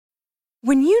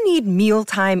When you need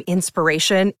mealtime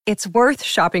inspiration, it's worth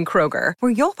shopping Kroger,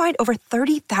 where you'll find over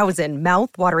 30,000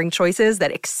 mouth-watering choices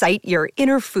that excite your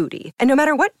inner foodie. And no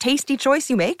matter what tasty choice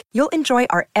you make, you'll enjoy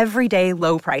our everyday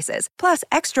low prices, plus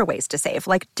extra ways to save,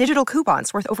 like digital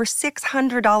coupons worth over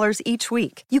 $600 each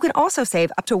week. You can also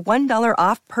save up to $1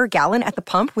 off per gallon at the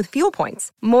pump with fuel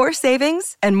points. More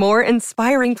savings and more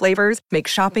inspiring flavors make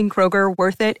shopping Kroger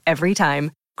worth it every time.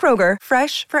 Kroger,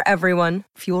 fresh for everyone.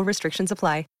 Fuel restrictions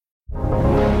apply.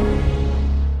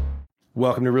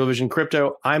 Welcome to Real Vision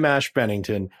Crypto. I'm Ash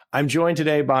Bennington. I'm joined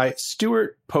today by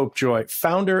Stewart Popejoy,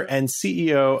 founder and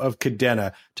CEO of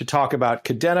Kadena, to talk about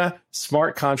Kadena,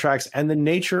 smart contracts, and the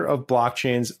nature of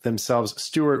blockchains themselves.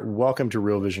 Stewart, welcome to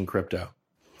Real Vision Crypto.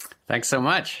 Thanks so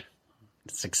much.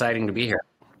 It's exciting to be here.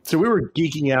 So we were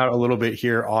geeking out a little bit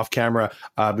here off camera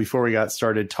before we got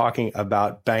started talking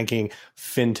about banking,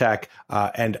 fintech,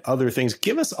 and other things.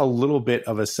 Give us a little bit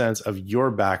of a sense of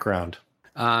your background.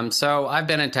 So I've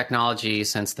been in technology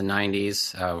since the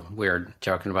 90s. We were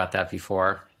joking about that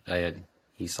before.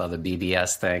 You saw the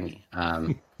BBS thing.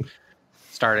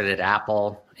 Started at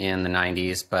Apple in the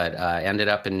 90s, but ended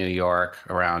up in New York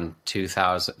around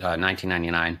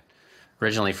 1999,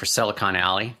 originally for Silicon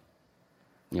Alley.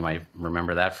 You might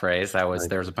remember that phrase. There was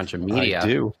a bunch of media. I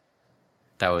do.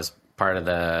 That was part of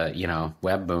the,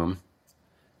 web boom.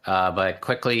 But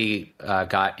quickly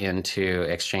got into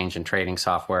exchange and trading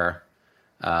software,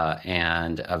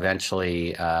 and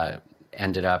eventually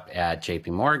ended up at JP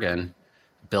Morgan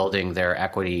building their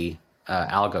equity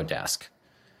algo desk.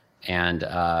 And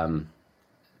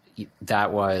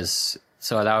that was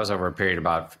over a period of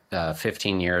about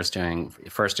 15 years doing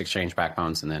first exchange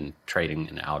backbones and then trading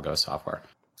in algo software.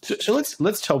 So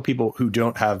let's tell people who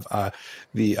don't have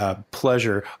the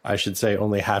pleasure, I should say,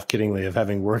 only half kiddingly, of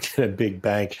having worked at a big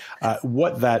bank,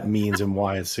 what that means and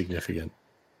why it's significant.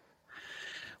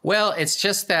 Well, it's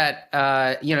just that,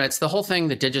 it's the whole thing,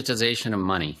 the digitization of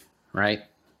money, right?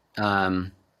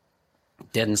 Didn't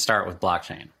start with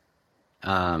blockchain.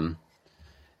 And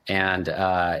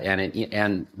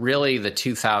really the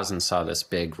 2000s saw this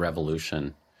big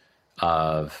revolution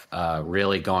of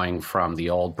really going from the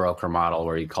old broker model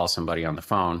where you call somebody on the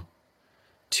phone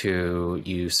to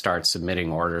you start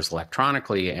submitting orders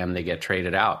electronically and they get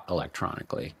traded out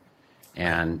electronically.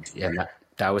 And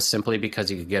that was simply because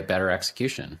you could get better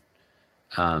execution.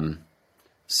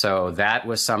 So that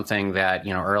was something that,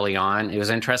 early on, it was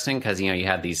interesting because, you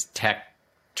had these tech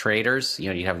traders,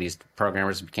 you have these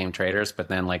programmers who became traders, but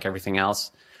then like everything else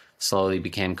slowly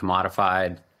became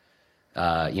commodified.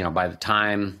 By the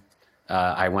time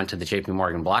I went to the JP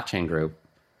Morgan blockchain group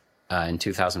in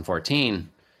 2014,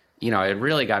 it had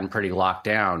really gotten pretty locked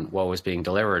down what was being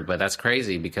delivered. But that's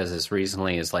crazy because as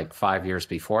recently as like 5 years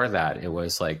before that, it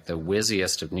was like the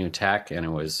whizziest of new tech. And it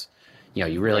was,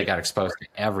 you really got exposed to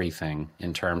everything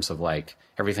in terms of like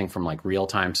everything from like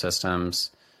real-time systems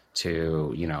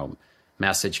to,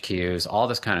 message queues, all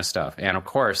this kind of stuff. And of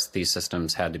course, these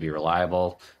systems had to be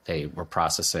reliable. They were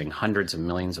processing hundreds of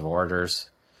millions of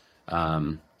orders.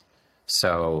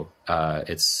 So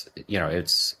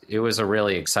it was a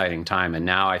really exciting time. And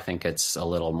now I think it's a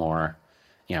little more,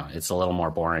 it's a little more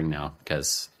boring now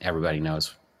because everybody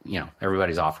knows,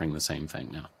 everybody's offering the same thing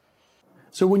now.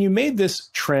 So when you made this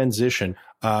transition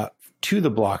to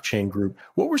the blockchain group,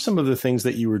 what were some of the things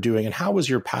that you were doing and how was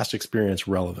your past experience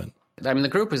relevant? I mean, the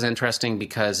group was interesting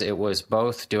because it was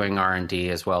both doing R&D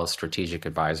as well as strategic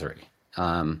advisory.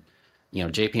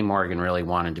 JP Morgan really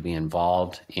wanted to be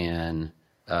involved in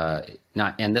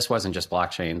and this wasn't just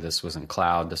blockchain, this was in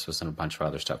cloud, this was in a bunch of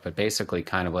other stuff, but basically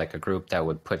kind of like a group that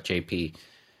would put JP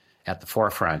at the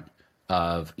forefront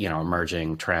of,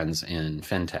 emerging trends in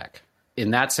fintech.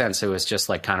 In that sense, it was just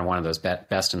like kind of one of those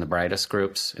best and the brightest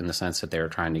groups in the sense that they were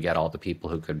trying to get all the people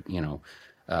who could,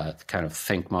 kind of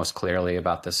think most clearly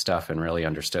about this stuff and really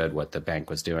understood what the bank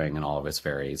was doing and all of its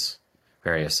various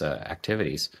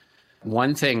activities.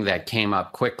 One thing that came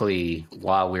up quickly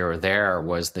while we were there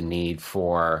was the need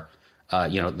for,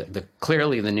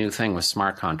 clearly the new thing was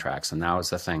smart contracts. And that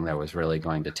was the thing that was really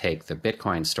going to take the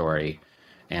Bitcoin story.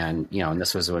 And, and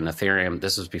this was when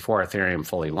this was before Ethereum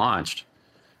fully launched.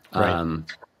 Right.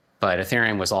 But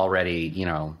Ethereum was already,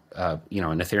 and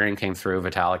Ethereum came through,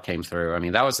 Vitalik came through. I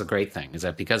mean, that was the great thing is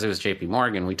that because it was JP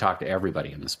Morgan, we talked to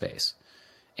everybody in the space.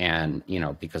 And,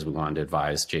 because we wanted to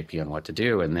advise JP on what to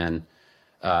do. And then,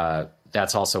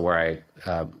 that's also where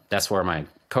that's where my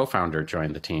co-founder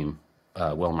joined the team,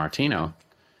 Will Martino.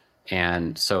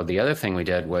 And so the other thing we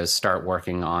did was start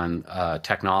working on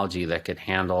technology that could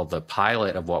handle the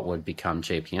pilot of what would become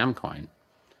JPM Coin.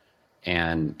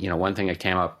 And, one thing that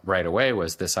came up right away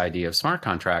was this idea of smart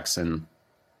contracts. And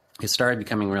it started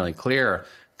becoming really clear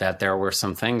that there were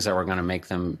some things that were going to make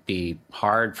them be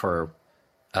hard for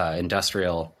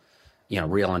industrial,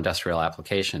 real industrial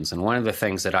applications. And one of the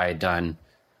things that I had done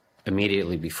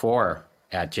immediately before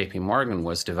at JP Morgan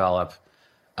was develop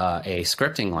a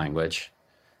scripting language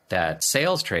that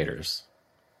sales traders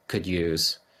could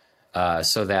use,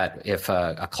 so that if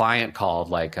a client called,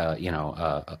 like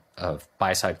a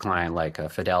buy-side client like a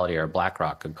Fidelity or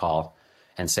BlackRock could call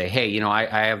and say, hey,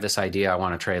 I have this idea, I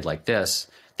want to trade like this,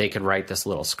 they could write this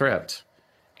little script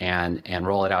and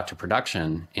roll it out to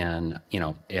production in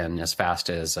as fast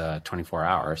as 24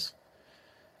 hours,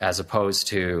 as opposed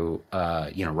to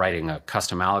writing a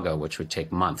custom algo, which would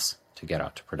take months to get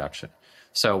out to production.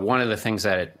 So one of the things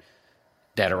that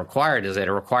it required is that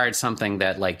it required something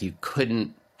that like you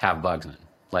couldn't have bugs in.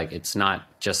 Like it's not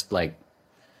just like,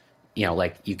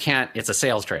 you can't, it's a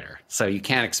sales trader. So you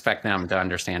can't expect them to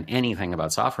understand anything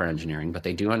about software engineering, but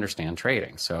they do understand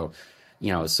trading. So,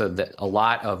 so that a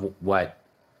lot of what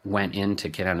went into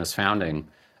Cadena's founding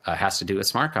has to do with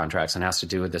smart contracts and has to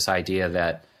do with this idea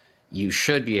that you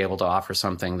should be able to offer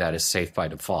something that is safe by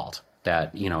default,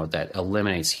 that, that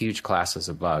eliminates huge classes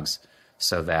of bugs,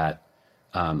 so that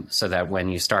when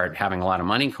you start having a lot of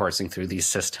money coursing through these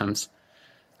systems,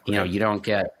 you don't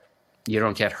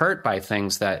get hurt by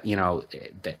things that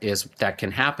that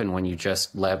can happen when you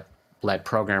just let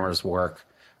programmers work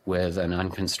with an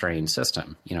unconstrained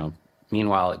system.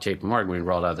 Meanwhile, at JP Morgan, we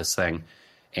rolled out this thing,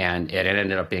 and it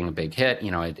ended up being a big hit.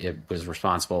 It was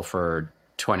responsible for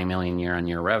 20 million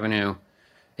year-on-year revenue.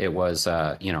 It was,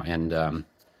 that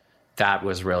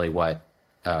was really what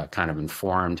kind of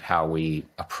informed how we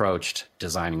approached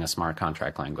designing a smart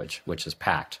contract language, which is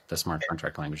Pact, the smart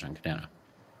contract language on Cadena.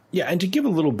 Yeah, and to give a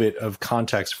little bit of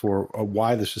context for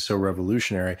why this was so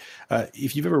revolutionary,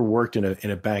 if you've ever worked in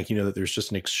a bank, you know that there's just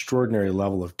an extraordinary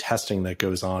level of testing that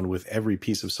goes on with every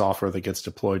piece of software that gets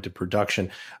deployed to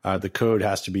production. The code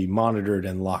has to be monitored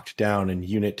and locked down and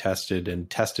unit tested and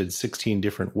tested 16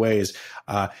 different ways.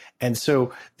 And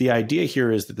so the idea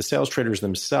here is that the sales traders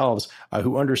themselves,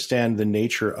 who understand the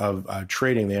nature of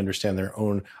trading, they understand their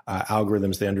own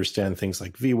algorithms, they understand things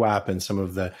like VWAP and some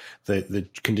of the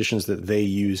conditions that they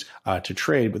use to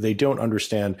trade, but they don't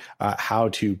understand how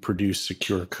to produce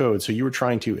secure code. So you were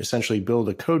trying to essentially build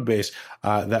a code base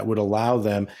that would allow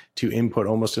them to input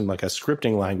almost in like a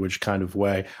scripting language kind of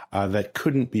way that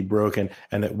couldn't be broken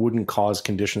and that wouldn't cause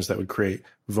conditions that would create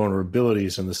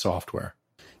vulnerabilities in the software.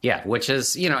 Yeah, which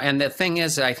is, and the thing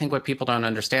is, I think what people don't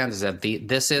understand is that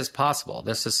this is possible.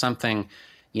 This is something,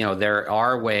 there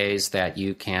are ways that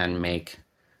you can make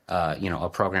a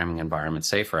programming environment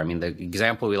safer. I mean, the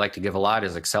example we like to give a lot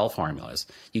is Excel formulas.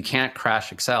 You can't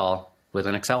crash Excel with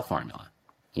an Excel formula.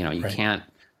 You right. Can't,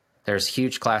 there's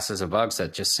huge classes of bugs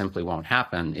that just simply won't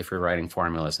happen if you're writing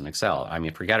formulas in Excel. I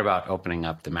mean, forget about opening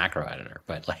up the macro editor,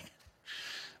 but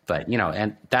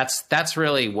and that's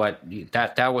really what,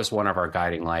 that was one of our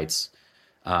guiding lights.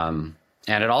 And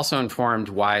it also informed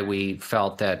why we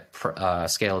felt that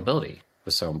scalability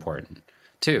was so important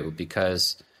too,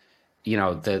 because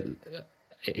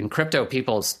in crypto,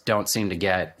 people don't seem to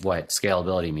get what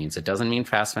scalability means. It doesn't mean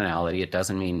fast finality. It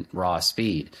doesn't mean raw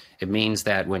speed. It means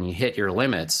that when you hit your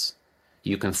limits,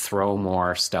 you can throw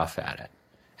more stuff at it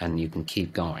and you can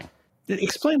keep going.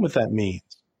 Explain what that means.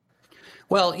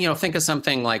 Well, think of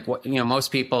something like what,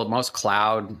 most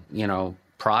cloud,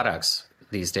 products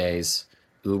these days,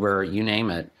 Uber, you name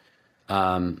it,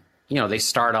 they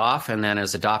start off, and then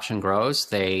as adoption grows,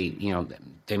 they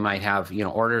might have,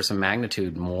 orders of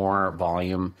magnitude more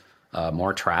volume,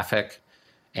 more traffic.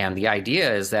 And the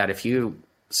idea is that if you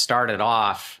started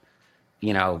off,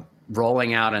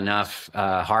 rolling out enough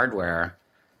hardware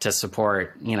to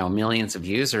support, millions of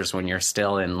users when you're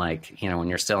still in when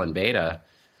you're still in beta,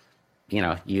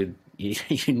 you'd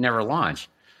never launch.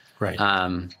 Right.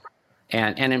 And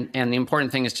the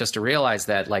important thing is just to realize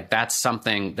that that's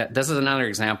something that this is another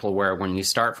example where when you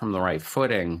start from the right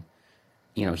footing,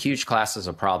 huge classes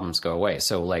of problems go away.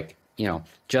 So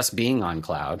just being on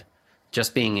cloud,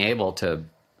 just being able to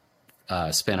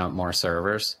spin up more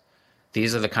servers,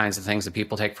 these are the kinds of things that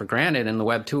people take for granted in the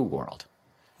Web 2 world.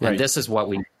 Right. And this is what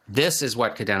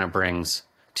Cadena brings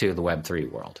to the Web 3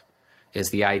 world, is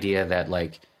the idea that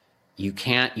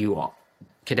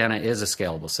Cadena is a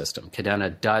scalable system.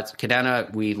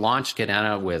 We launched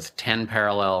Cadena with 10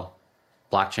 parallel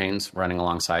blockchains running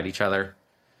alongside each other.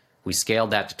 We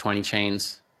scaled that to 20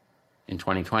 chains in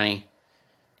 2020.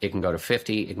 It can go to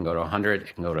 50, it can go to 100,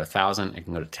 it can go to 1,000, it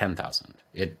can go to 10,000.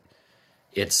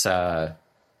 It's a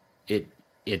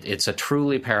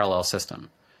truly parallel system.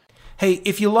 Hey,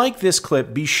 if you like this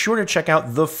clip, be sure to check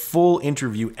out the full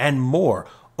interview and more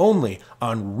only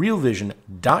on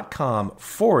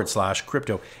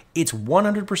realvision.com/crypto. It's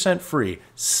 100% free.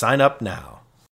 Sign up now.